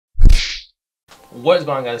What is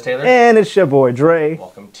going on, guys? Taylor. And it's your boy, Dre.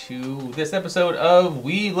 Welcome to this episode of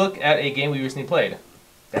We Look at a Game We Recently Played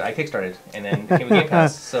that I kickstarted and then became a Game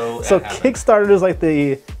Pass. So Kickstarter is like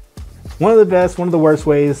one of the best, one of the worst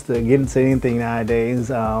ways to get into anything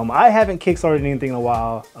nowadays. I haven't kickstarted anything in a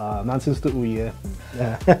while. Not since the Ouya.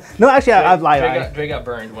 No, actually, I've lied. Dre got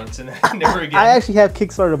burned once and never again. I actually have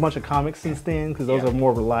kickstarted a bunch of comics since then because those are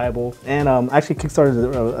more reliable. And actually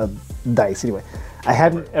kickstarted a dice anyway. I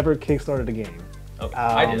haven't ever kickstarted a game. Okay.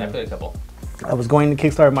 I did. I played a couple. I was going to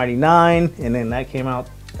Kickstarter Mighty 9, and then that came out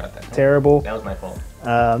terrible. That was my fault.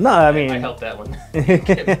 No, I mean... I helped that one.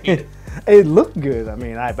 It looked good. I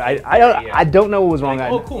mean, I don't know what was wrong.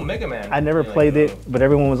 Like, oh, cool, Mega Man. I never played it, but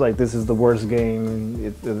everyone was like, this is the worst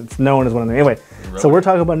game. It's known as one of them. Anyway, so we're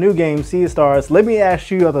talking about new games, Sea of Stars. Let me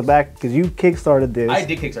ask you at the back, because you kickstarted this. I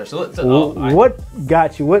did Kickstarter. What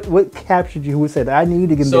got you? What captured you? Who said, I need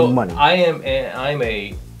to get them money? I'm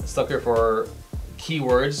a sucker for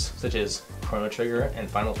keywords such as Chrono Trigger and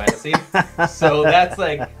Final Fantasy. So that's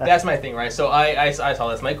my thing, right? So I saw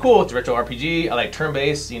this. I'm like, cool, it's a retro RPG. I like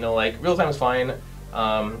turn-based, like real time is fine.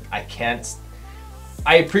 I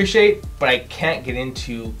appreciate, but I can't get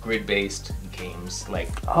into grid-based games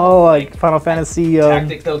like Final Fantasy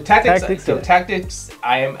tactics.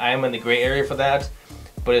 I am in the gray area for that.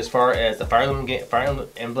 But as far as the Fire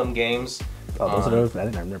Emblem games, those are those. I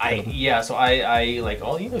didn't never yeah, so I like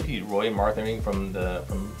if you Roy and Martha from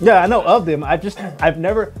I know of them. I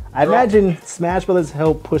imagine Smash Brothers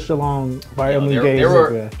helped push along Fire Emblem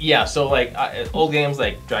games. So old games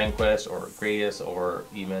like Dragon Quest or Gradius or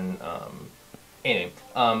even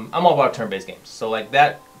I'm all about turn-based games. So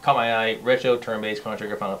that caught my eye. Retro turn-based Chrono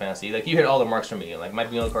Trigger, Final Fantasy. You hit all the marks for me. My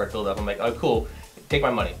bingo card filled up. I'm like, oh cool, take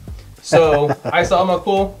my money. So I saw, I'm like,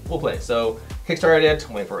 cool, we'll play. So kickstarted it,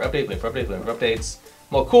 waiting for updates.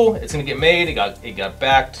 Well, cool, it's gonna get made. It got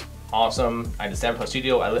backed. Awesome. I did Stanford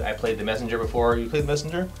Studio. I played The Messenger before. You played The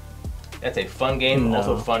Messenger? That's a fun game,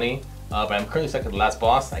 also funny. But I'm currently stuck at the last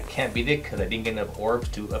boss. I can't beat it because I didn't get enough orbs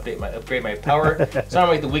to upgrade my power. So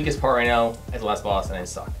I'm the weakest part right now at the last boss, and I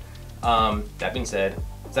suck. That being said,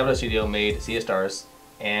 Stanford Studio made Sea of Stars,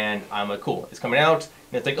 and I'm like, cool, it's coming out.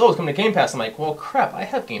 And it's like, oh, it's coming to Game Pass. I'm like, well, crap, I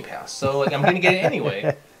have Game Pass, so I'm gonna get it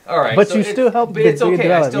anyway. All right, but so you still helped. But it's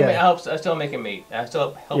okay. I still make it made. I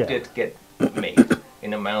still helped it get made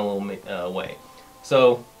in my own little way.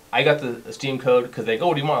 So I got the Steam code because they go,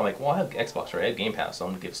 what do you want? I'm like, well, I have Xbox, right? I have Game Pass, so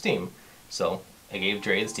I'm gonna give Steam. So I gave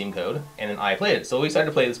Dre the Steam code, and then I played it. So we started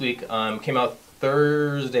to play this week. Came out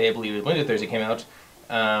Thursday, I believe. Wednesday, Thursday came out.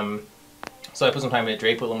 So I put some time in it.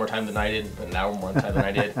 Dre put a little more time than I did, an hour more time than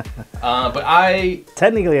I did. But I...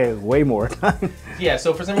 Technically, I had way more time. Yeah,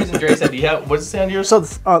 so for some reason, Dre said, what does it say on yours?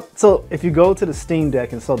 So if you go to the Steam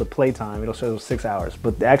Deck and saw the playtime, it'll show 6 hours.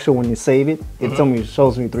 But the actual, when you save it, it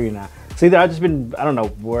shows me 3 now. So either I don't know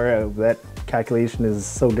where that calculation is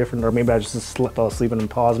so different, or maybe I just fell asleep in the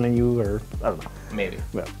pause menu, or I don't know. Maybe.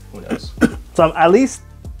 Well, who knows? So I'm at least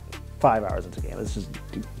 5 hours into the game. Let's just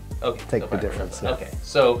take the difference. Okay,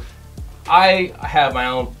 so... I have my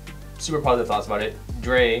own super positive thoughts about it.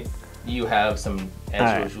 Dre, you have some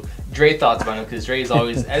Dre thoughts about it because Dre is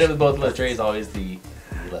always, out of both of us, Dre is always the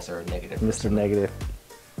lesser negative. Mr. Negative.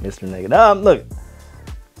 Look,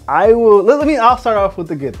 I will. I'll start off with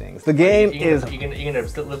the good things. The game is. You gonna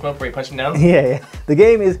lift him up before you punch him down? Yeah. The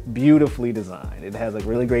game is beautifully designed. It has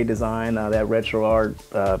really great design. That retro art.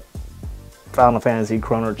 Final Fantasy,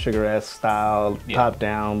 Chrono Trigger-esque style,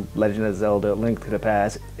 top-down, Legend of Zelda, Link to the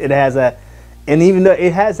Past. It has that, and even though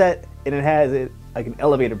it has that, and it has like an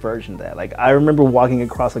elevated version of that. I remember walking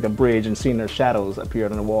across a bridge and seeing their shadows appear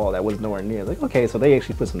on the wall that was nowhere near. Okay, so they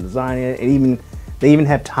actually put some design in it. And they even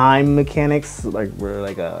have time mechanics, where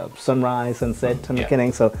a sunrise, sunset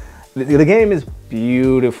mechanics. So the game is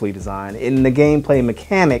beautifully designed. In the gameplay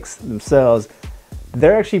mechanics themselves,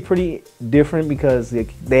 they're actually pretty different because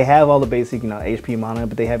they have all the basic, HP mana,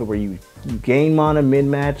 but they have it where you gain mana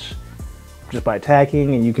mid-match just by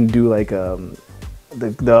attacking, and you can do the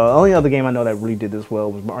only other game I know that really did this well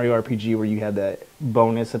was Mario RPG, where you had that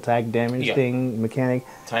bonus attack damage thing mechanic.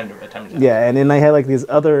 Time to attack. Yeah, and then they had this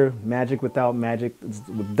other magic without magic,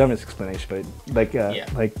 with dumbest explanation, but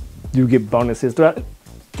you get bonuses throughout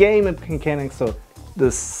game mechanics. So the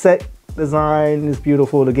set design is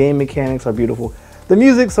beautiful, the game mechanics are beautiful. The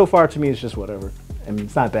music so far to me is just whatever. I mean,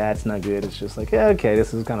 it's not bad, it's not good. It's just okay,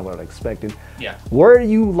 this is kind of what I expected. Yeah. Where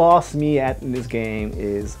you lost me at in this game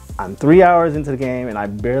is I'm 3 hours into the game and I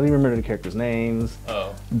barely remember the characters' names.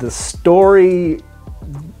 Oh. The story,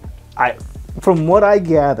 from what I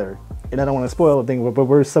gather, and I don't want to spoil the thing, but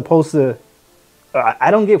we're supposed to. I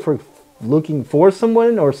don't get for looking for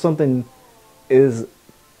someone or something is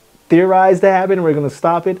theorized to happen. We're gonna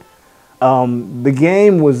stop it. The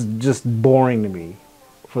game was just boring to me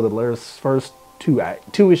for the first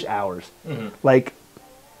two-ish hours. Like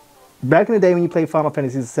back in the day when you played Final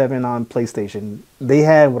Fantasy VII on PlayStation, they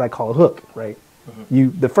had what I call a hook, right?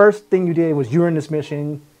 The first thing you did was you were in this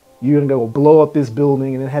mission, you're gonna go blow up this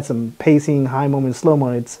building, and it had some pacing, high moments, slow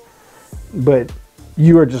moments, but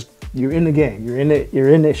you're in the game, you're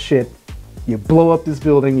in this shit. You blow up this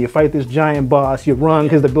building, you fight this giant boss, you run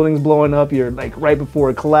because the building's blowing up, you're like right before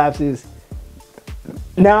it collapses.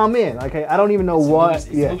 Now I'm in. Okay, I don't even know what. It's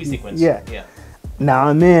a movie sequence. Yeah. Now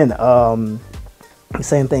I'm in.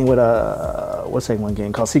 Same thing with what's that one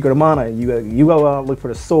game called Secret of Mana? You go out and look for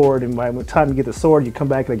the sword, and by the time you get the sword, you come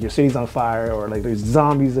back like your city's on fire, or like there's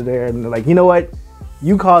zombies are there, and they're like, you know what?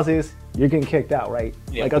 You cause this, you're getting kicked out, right?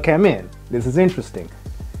 Yeah. Like, okay, I'm in. This is interesting.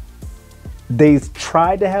 They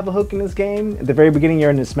tried to have a hook in this game. At the very beginning, you're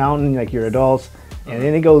in this mountain, like you're adults, and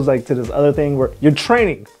then it goes like to this other thing where you're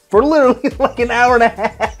training for literally like an hour and a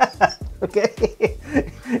half. Okay,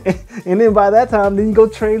 and then by that time, then you go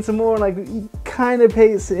train some more, like you kind of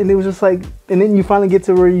pace, and it was just like, and then you finally get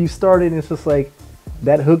to where you started, and it's just like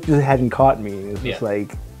that hook just hadn't caught me. It's just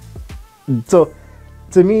like, so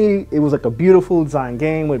to me, it was like a beautiful design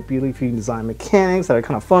game with beautifully designed mechanics that are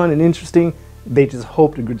kind of fun and interesting. They just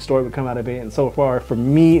hoped a good story would come out of it, and so far, for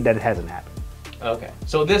me, that it hasn't happened. Okay,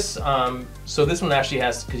 so this one actually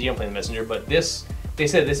has, because you don't play the Messenger, but they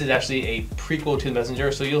said this is actually a prequel to the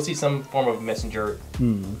Messenger, so you'll see some form of Messenger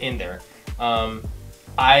in there.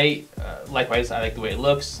 I likewise, I like the way it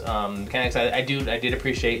looks. Mechanics, I did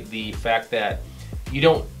appreciate the fact that you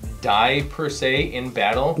don't die per se in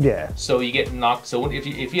battle. Yeah. So you get knocked. So if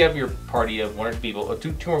you have your party of one or two people, or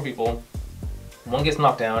two more people, one gets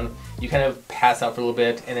knocked down, you kind of pass out for a little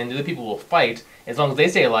bit, and then the other people will fight. As long as they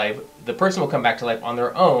stay alive, the person will come back to life on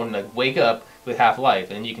their own, like wake up with half life,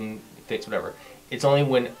 and you can fix whatever. It's only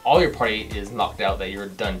when all your party is knocked out that you're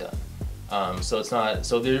done. So it's not.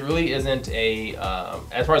 So there really isn't a.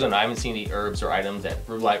 As far as I know, I haven't seen any herbs or items that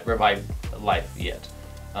revive life yet.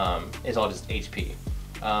 It's all just HP.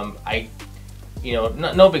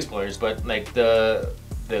 No big spoilers, but like the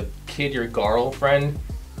kid, your Garl friend,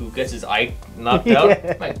 who gets his eye knocked out.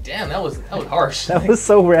 I'm like, damn, that was harsh. That was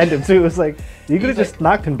so random too. It's like you could have just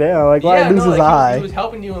knocked him down. Like, why lose his eye? He was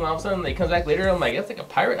helping you, and all of a sudden he comes back later. I'm like, that's like a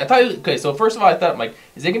pirate. I thought, okay, so first of all, I thought, I'm like,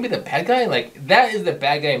 is it gonna be the bad guy? Like, that is the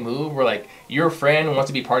bad guy move, where like your friend wants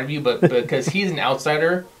to be part of you, but because he's an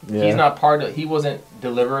outsider, he's not part of. He wasn't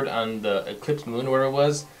delivered on the eclipse moon or whatever it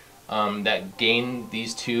was, that gained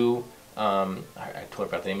these two. I totally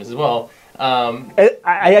forgot the name as well.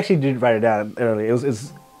 I actually did write it down earlier.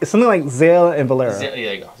 It's something like Zale and Valera. Yeah,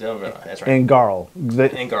 there you go. Zale and Valera, that's right. And Garl.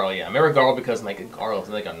 And Garl, yeah. I remember Garl because like Garl is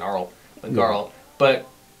like a gnarl, but Garl. But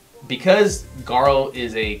because Garl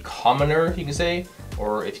is a commoner, you can say,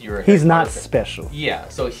 or if you're he's not special. Yeah,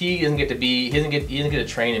 so he doesn't get to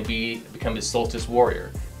train and become this Solstice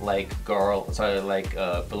warrior like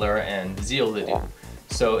Valera and Zeal they do.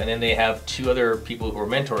 So, and then they have two other people who are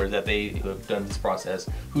mentors who have done this process,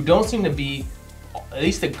 who don't seem to be, at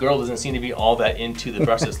least the girl doesn't seem to be all that into the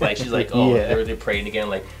process. Like, she's like, oh, they're praying again.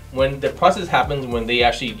 Like, when the process happens, when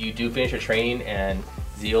you do finish your training, and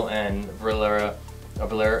Zeal and Valera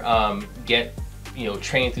get,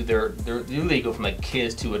 trained through their they go from like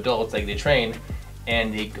kids to adults, like they train,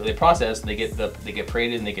 and they process, and they get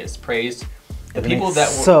praised, and they get praised. The people that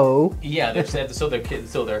were they're kids,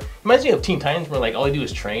 so they're reminds me of Teen Titans, where like all they do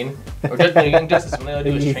is train, or Young Justice, when all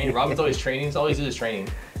they do is train. Robin's always training, so all he does is training.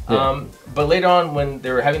 Yeah. But later on, when they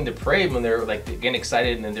were having the parade, when they're like getting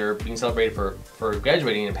excited and then they're being celebrated for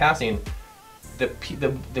graduating and passing, the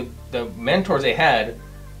mentors they had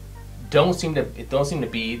don't seem to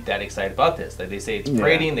be that excited about this. Like, they say it's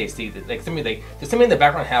parading, they see that there's something in the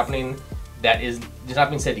background happening that is just not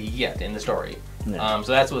being said yet in the story. Yeah.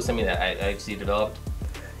 So that's something that I see developed.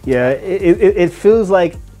 Yeah, it feels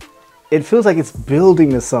like it's building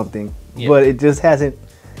to something, but it just hasn't.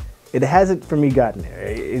 It hasn't for me gotten there.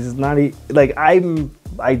 It's not like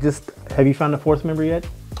have you found the fourth member yet?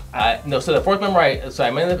 No. So the fourth member,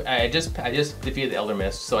 I just defeated the Elder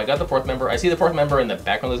Mist. So I got the fourth member. I see the fourth member in the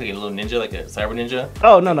background, looks like a little ninja, like a cyber ninja.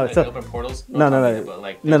 Oh no. Like, so open portals. No.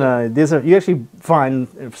 You actually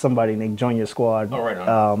find somebody and they join your squad. Oh, right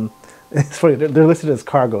on. It's funny. They're listed as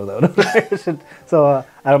cargo though. So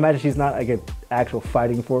I imagine she's not like an actual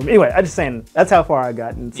fighting form. Anyway, I'm just saying that's how far I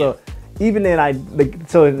got. And so even then,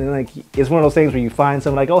 it's one of those things where you find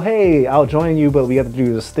someone like, oh hey, I'll join you, but we have to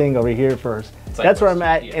do this thing over here first. That's where I'm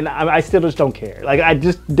at, and I still just don't care. Like, I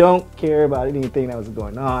just don't care about anything that was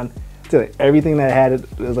going on. So everything that I had,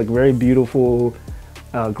 it was like very beautiful,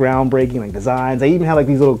 groundbreaking like designs. I even had like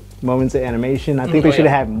these little moments of animation. I think they should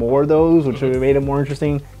have had more of those, which would have made it more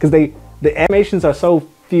interesting. Because the animations are so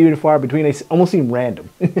few and far between, they almost seem random.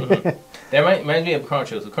 That reminds me of Chrono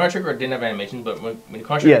Trigger. So Chrono Trigger didn't have animations, but when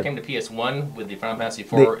Chrono Trigger came to PS1 with the Final Fantasy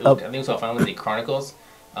IV, I think it was called Final Fantasy Chronicles.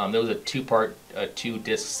 There was a two-part,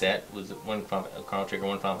 two-disc set. It was one Chrono Trigger,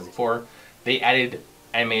 one Final Fantasy IV. They added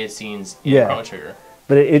animated scenes in Chrono Trigger.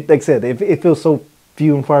 But it like I said, it feels so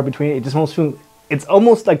few and far between. It just almost feels, it's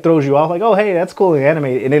almost like throws you off. Like, oh hey, that's cool,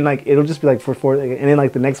 animated, and then like it'll just be like for four, and then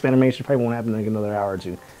like the next animation probably won't happen in like another hour or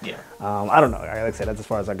two. Yeah. I don't know. Like I said, that's as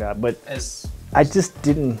far as I got. But I just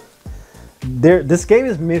didn't. This game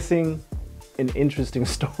is missing an interesting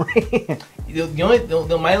story.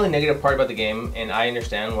 My only negative part about the game, and I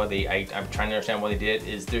understand why I'm trying to understand why they did,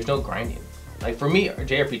 is there's no grinding. Like for me,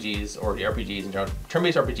 JRPGs or RPGs in general,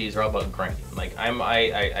 turn-based RPGs are all about grinding. Like I'm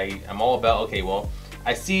all about, okay, well,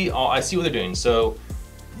 I see what they're doing. So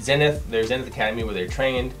Zenith, there's Zenith Academy where they're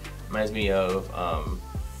trained. Reminds me of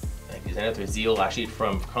like Zenith or Zeal actually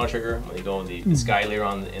from Chrono Trigger when they go in the sky later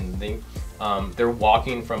on in the thing. They're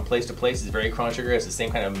walking from place to place. It's very Chrono Trigger. It's the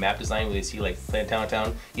same kind of map design where they see like town to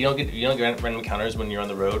town. You don't get random encounters when you're on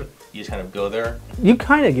the road. You just kind of go there. You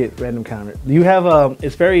kind of get random encounters. You have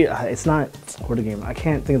it's very it's not what the game. I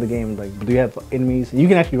can't think of the game. Like, do you have enemies? You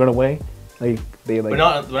can actually run away. Like they like. But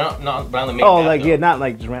not on the main. Oh, map, like though. not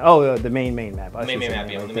like just the main map. The main map.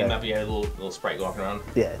 Yeah, on the main map you had a little sprite walking around.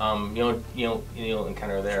 Yeah. You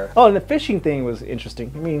encounter there. Oh, and the fishing thing was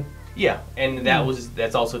interesting. I mean. Yeah, and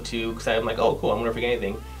that's also too, because I'm like, oh cool, I'm gonna forget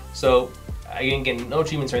anything. So I didn't get no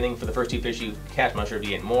achievements or anything for the first two fish you catch. I'm not sure if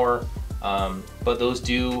you get more, but those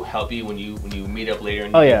do help you when you meet up later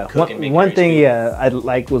and you cook and make one thing I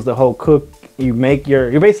like was the whole cook.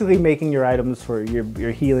 You're basically making your items for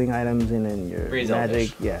your healing items and then your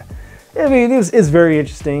magic. Yeah. I mean, it's very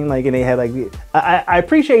interesting. Like, and they had like, I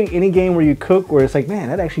appreciate any game where you cook where it's like, man,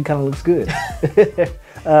 that actually kind of looks good.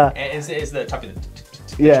 And it's the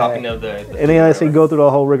chopping of the and then I say go through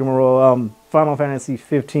the whole rigmarole. Final Fantasy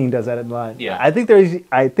 15 does that a lot. Yeah. I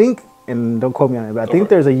think, and don't quote me on it, but I think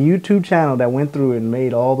there's a YouTube channel that went through and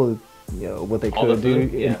made all the, what they could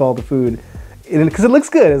do and all the food. Because it looks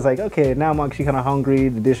good. It's like, okay, now I'm actually kind of hungry.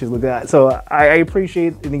 The dishes look good. So I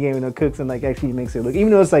appreciate in the game when it cooks and like actually makes it look, even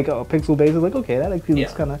though it's like pixel based, it's like, okay, that actually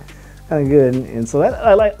looks kind of good. And so that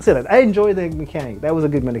I said I enjoy the mechanic. That was a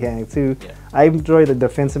good mechanic too. Yeah. I enjoy the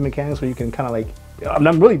defensive mechanics where you can kind of like, I'm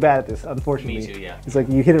really bad at this, unfortunately. Me too, yeah. It's like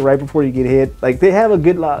you hit it right before you get hit. Like they have a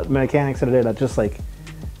good lot of mechanics that are there that just like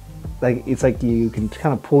it's like you can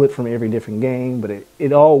kind of pull it from every different game, but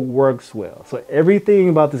it all works well. So everything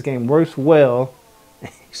about this game works well.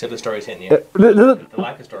 Except the story's hitting you. The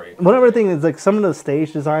lack of story. One other thing is like some of the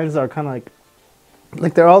stage designs are kind of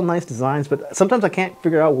like they're all nice designs, but sometimes I can't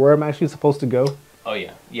figure out where I'm actually supposed to go. Oh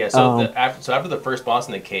yeah. So after the first boss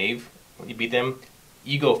in the cave, when you beat them,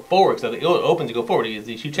 you go forward, so it opens, you go forward,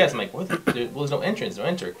 you shoot chests. I'm like, what? There's no entrance, no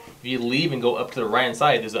enter. If you leave and go up to the right hand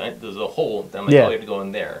side, there's a hole. I'm like, oh, you have to go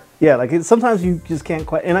in there. Yeah, like sometimes you just can't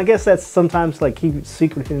quite, and I guess that's sometimes like keep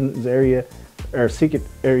secret hidden area, or secret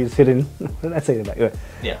areas hidden. What did I say that?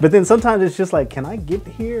 Yeah. But then sometimes it's just like, can I get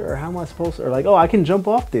here, or how am I supposed to, or like, oh, I can jump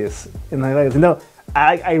off this, and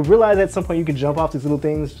I realized at some point you can jump off these little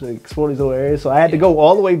things to explore these little areas, so I had to go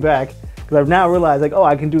all the way back. I've now realized, like, oh,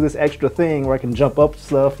 I can do this extra thing where I can jump up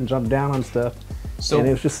stuff and jump down on stuff. So, and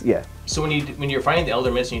it was just, So when you're finding the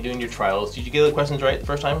Elder Mist and you're doing your trials, did you get the questions right the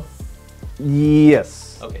first time?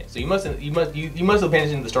 Yes. Okay, so you must have paid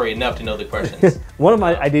attention to the story enough to know the questions. One of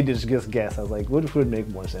my, I did just guess. I was like, what would make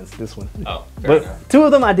more sense? This one. Oh, fair enough. Two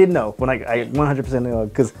of them I did know when I 100% know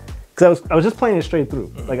because I was just playing it straight through.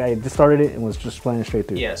 Mm-hmm. Like I just started it and was just playing it straight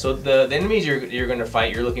through. Yeah. So the enemies you're going to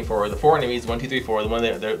fight, you're looking for the 4 enemies, 1, 2, 3, 4. The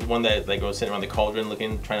one that like was sitting around the cauldron,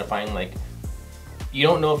 trying to find like. You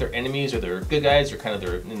don't know if they're enemies or they're good guys or kind of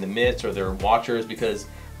they're in the midst or they're watchers because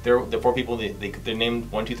they're the 4 people they're named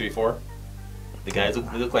 1, 2, 3, 4. The guys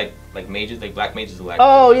look like mages, like black mages.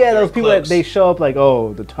 Oh yeah, those people that they show up like,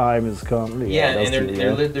 oh, the time has come. Yeah, and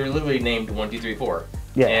they're literally named 1, 2, 3, 4.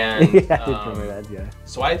 Yeah, and, I did remember that. Yeah.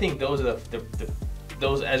 So I think those are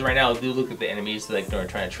those as right now do look at the enemies like they're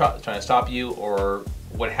trying to stop you or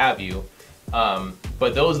what have you.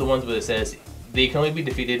 But those are the ones where it says they can only be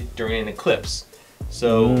defeated during an eclipse.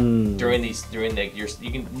 So during like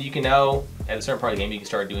you can now at a certain part of the game you can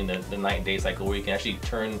start doing the night and day cycle where you can actually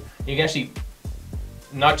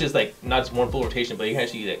not just one full rotation, but you can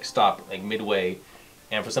actually like stop like midway.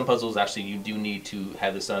 And for some puzzles, actually, you do need to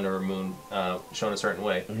have the sun or moon shown a certain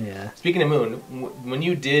way. Yeah. Speaking of moon, when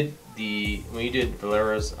you did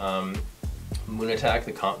Valera's moon attack,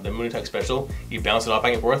 the moon attack special, you bounce it off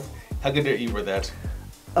back and forth. How good are you with that?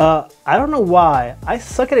 I don't know why. I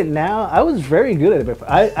suck at it now. I was very good at it before.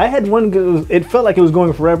 I had one good, it felt like it was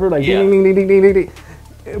going forever, like Yeah. ding, ding, ding, ding, ding, ding, ding.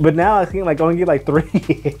 But now I think like I only get like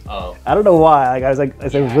 3. Oh. I don't know why. Like I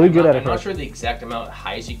was really good at it. I'm not sure the exact amount of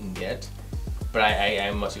highs you can get, but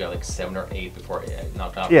I must have got like 7 or 8 before it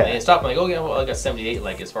knocked off. Yeah. And it stopped. I'm like, oh yeah, well I got 78.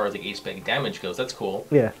 Like as far as like HP damage goes, that's cool.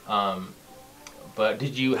 Yeah. But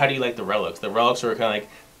how do you like the relics? The relics are kind of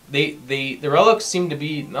like the relics seem to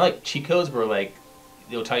be not like cheat codes, but like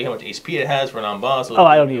they'll tell you how much HP it has for a non-boss. Oh,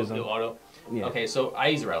 I don't use them. Auto. Yeah. Okay, so I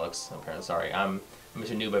use the relics. Apparently, sorry, I'm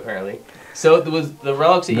Mr. Noob apparently. So there was the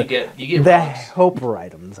relics that you get the relics. helper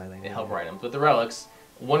items, I think. The helper items. With the relics,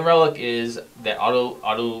 one relic is that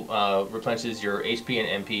auto replenishes your HP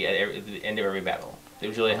and MP at the end of every battle. It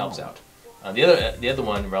usually helps out. The other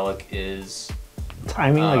one relic is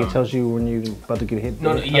Timing, like it tells you when you're about to get hit.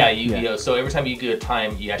 no, you know, so every time you get a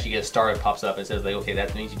time, you actually get a star that pops up and says like, okay,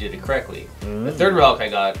 that means you did it correctly. The third relic I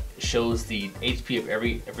got shows the HP of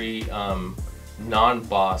every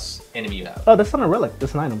non-boss enemy you have. Oh, that's not a relic.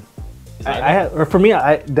 That's an item. Is that I had, or for me,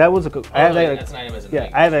 that was I had that's an item as a yeah,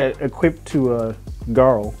 thing. I had it equipped to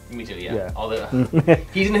Garl. Me too. Yeah. Yeah. All the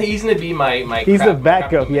he's gonna be my He's crap, the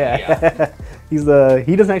backup. Yeah. He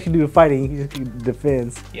doesn't actually do the fighting. He just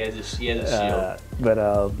defends. He has a shield.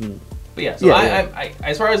 But yeah, so yeah, I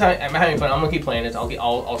as far as I'm having fun, I'm gonna keep playing it.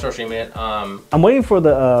 I'll start streaming it. I'm waiting for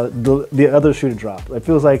the other shoe to drop. It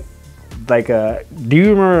feels like do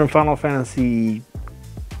you remember in Final Fantasy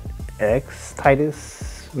X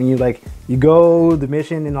Titus when you go the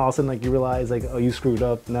mission and all of a sudden like you realize like, oh, you screwed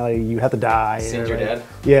up, now you have to die. Since you're dead.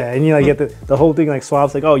 Yeah, and you like get the whole thing like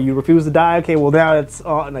swaps, like, oh, you refuse to die, okay, well now it's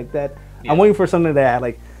on like that. Yeah. I'm waiting for something that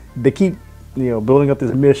like they keep building up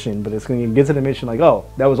this mission, but it's going to get to the mission like, oh,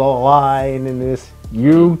 that was all a lie, and then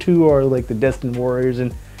you two are like the destined warriors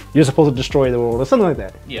and you're supposed to destroy the world or something like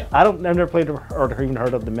that. Yeah. I've never played or even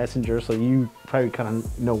heard of the Messenger, so you probably kind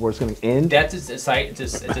of know where it's going to end. That's it's a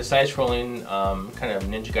side-scrolling kind of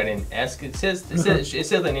Ninja Gaiden-esque. It says like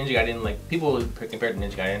Ninja Gaiden, like people would compare it to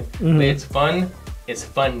Ninja Gaiden, but it's fun. It's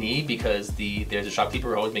funny because there's a shopkeeper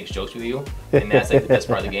who always makes jokes with you, and that's like the best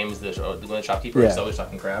part of the game is the shopkeeper is always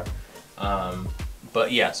talking crap.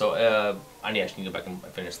 But yeah, so I actually need to go back and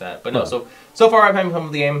finish that. But no, so far I'm having fun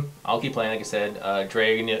with the game. I'll keep playing, like I said.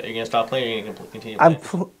 Dre, are you gonna stop playing, or are you gonna continue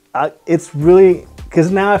playing? It's really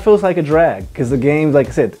because now it feels like a drag. Because the game, like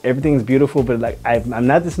I said, everything's beautiful, but like I'm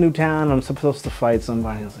not this new town. I'm supposed to fight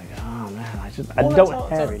somebody. I was like, oh man, I don't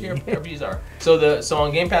have it. Your reviews are. So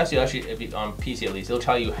on Game Pass, you actually, on PC at least, it'll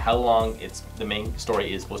tell you how long the main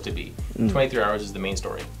story is supposed to be. 23 hours is the main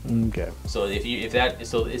story. Okay. So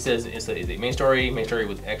it says it's the main story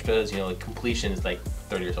with extras. Like completion is like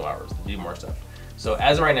 30 or so hours to do more stuff. So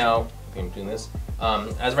as of right now, I'm doing this.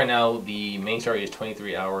 As of right now, the main story is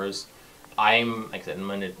 23 hours. Like I said,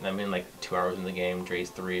 I'm in like 2 hours in the game.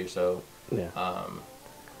 Dre's 3 or so. Yeah.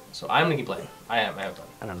 So I'm gonna keep playing. I have fun.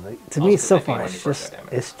 I don't know. To me, so far,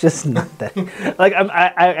 it's just not that. Like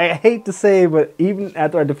I hate to say, but even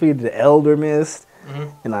after I defeated the Elder Mist,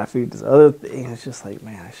 and I defeated this other thing, it's just like,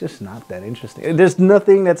 man, it's just not that interesting. There's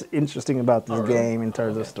nothing that's interesting about this game in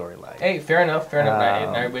terms of storyline. Hey, fair enough.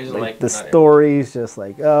 Not everybody's like the story's just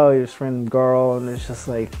like, oh, your friend girl, and it's just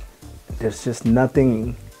like, there's just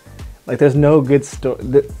nothing. Like, there's no good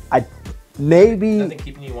story. Maybe nothing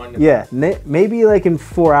keeping you wanting to yeah, maybe like in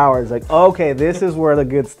 4 hours, like, okay, this is where the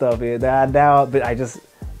good stuff is. Now, but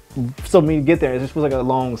so me to get there, it just feels like a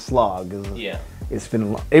long slog. Yeah, it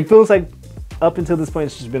feels like up until this point,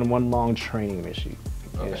 it's just been one long training mission.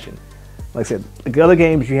 Like I said, like the other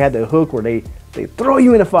games, you had the hook where they throw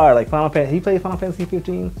you in the fire, like Final Fantasy. You play Final Fantasy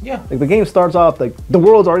 15? Yeah. Like the game starts off like the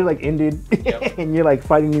world's already like ended, yep. and you're like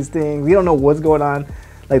fighting these things. You don't know what's going on.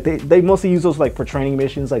 Like they mostly use those like for training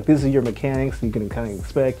missions. Like this is your mechanics, you can kind of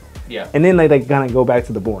expect. Yeah. And then they kind of go back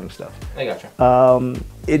to the boring stuff. I gotcha.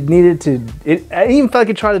 It needed to. I even felt like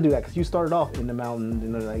it tried to do that because you started off in the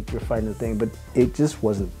mountain and like you're fighting the thing, but it just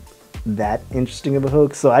wasn't that interesting of a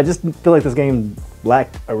hook. So I just feel like this game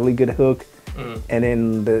lacked a really good hook, and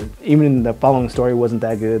then even the following story wasn't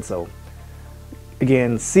that good. So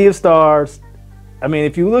again, Sea of Stars. I mean,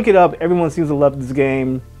 if you look it up, everyone seems to love this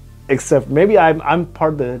game. Except maybe I'm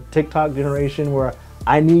part of the TikTok generation where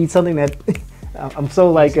I need something that I'm so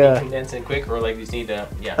like condensed and quick, or like you just need to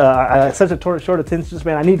I have such a short attention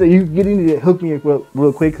span. I need to you need to hook me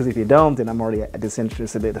real quick, because if you don't, then I'm already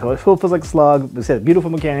disinterested. It feels like a slog. It says beautiful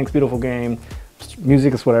mechanics, beautiful game,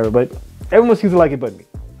 music is whatever, but everyone seems to like it but me.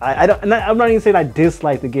 I don't. And I'm not even saying I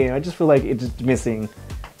dislike the game. I just feel like it's just missing.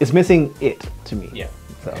 It's missing it to me. Yeah.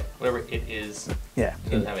 So okay. Whatever it is. Yeah.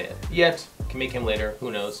 He doesn't have it yet. Can make him later.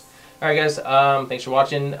 Who knows? All right, guys. Thanks for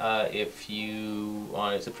watching. If you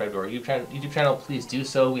want to subscribe to our YouTube channel, please do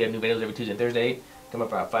so. We have new videos every Tuesday and Thursday. Come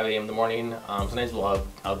up around 5 a.m. in the morning. Sometimes I'll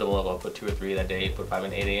double up. I'll put 2 or 3 that day. Put 5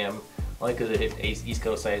 and 8 a.m. Only because it hit East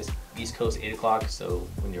Coast 8 o'clock. So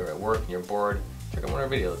when you're at work and you're bored, check out one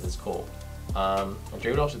of our videos. It's cool. And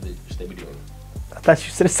Dre, what else should they be doing? I thought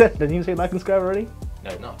you said. Didn't you say like and subscribe already?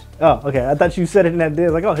 No, not. Oh, okay. I thought you said it in that day.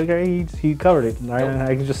 Like, oh, okay, he covered it. All right, nope.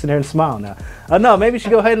 I can just sit there and smile now. No, maybe you should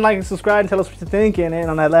go ahead and like and subscribe and tell us what you think. And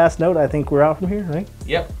on that last note, I think we're out from here, right?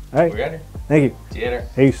 Yep. All right. We're out here. Thank you. See you later.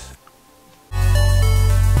 Peace.